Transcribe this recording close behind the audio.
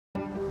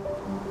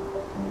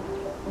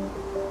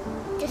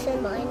This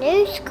is my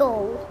new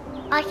school.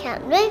 I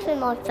can't wait for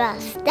my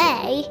first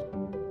day.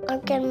 I'm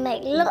going to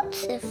make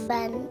lots of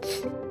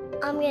friends.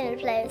 I'm going to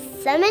play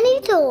with so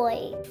many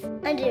toys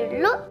and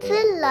do lots of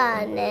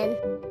learning.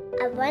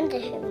 I wonder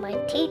who my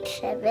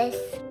teacher is.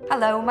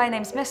 Hello, my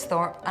name's Miss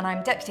Thorpe and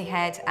I'm Deputy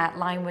Head at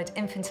Lionwood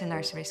Infant and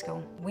Nursery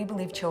School. We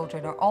believe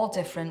children are all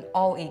different,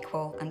 all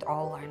equal and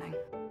all learning.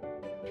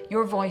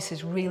 Your voice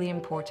is really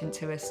important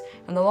to us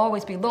and there'll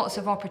always be lots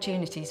of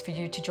opportunities for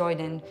you to join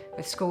in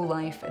with school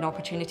life and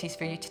opportunities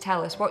for you to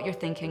tell us what you're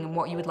thinking and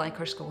what you would like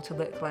our school to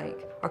look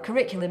like. Our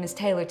curriculum is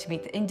tailored to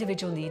meet the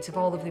individual needs of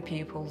all of the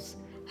pupils.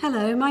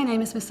 Hello, my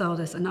name is Miss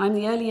Aldous and I'm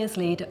the Early Years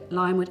Lead at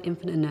Lionwood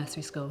Infant and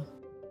Nursery School.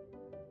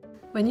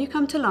 When you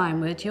come to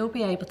Lionwood, you'll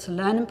be able to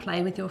learn and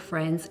play with your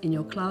friends in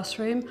your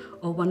classroom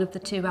or one of the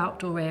 2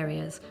 outdoor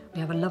areas.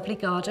 We have a lovely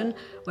garden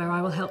where I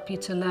will help you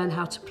to learn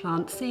how to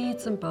plant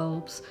seeds and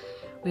bulbs.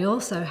 We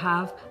also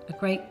have a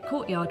great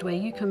courtyard where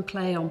you can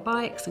play on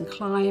bikes and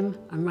climb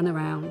and run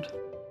around.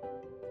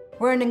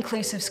 We're an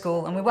inclusive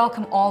school and we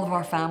welcome all of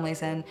our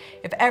families in.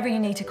 If ever you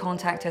need to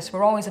contact us,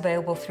 we're always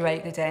available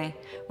throughout the day.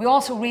 We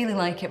also really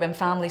like it when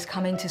families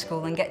come into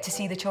school and get to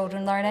see the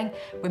children learning.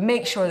 We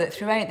make sure that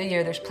throughout the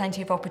year there's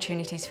plenty of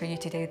opportunities for you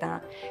to do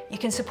that. You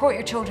can support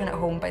your children at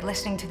home by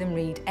listening to them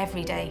read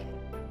every day.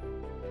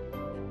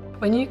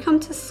 When you come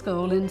to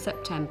school in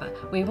September,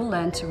 we will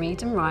learn to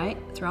read and write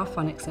through our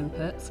phonics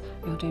inputs.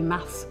 We'll do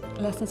maths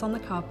lessons on the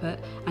carpet,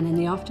 and in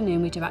the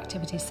afternoon we do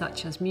activities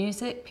such as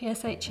music,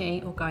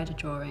 PSHE or guided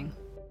drawing.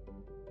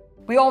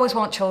 We always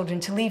want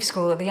children to leave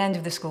school at the end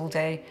of the school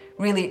day,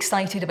 really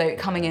excited about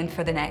coming in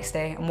for the next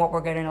day and what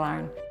we're going to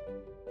learn.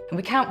 And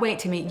we can't wait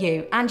to meet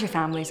you and your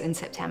families in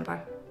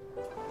September.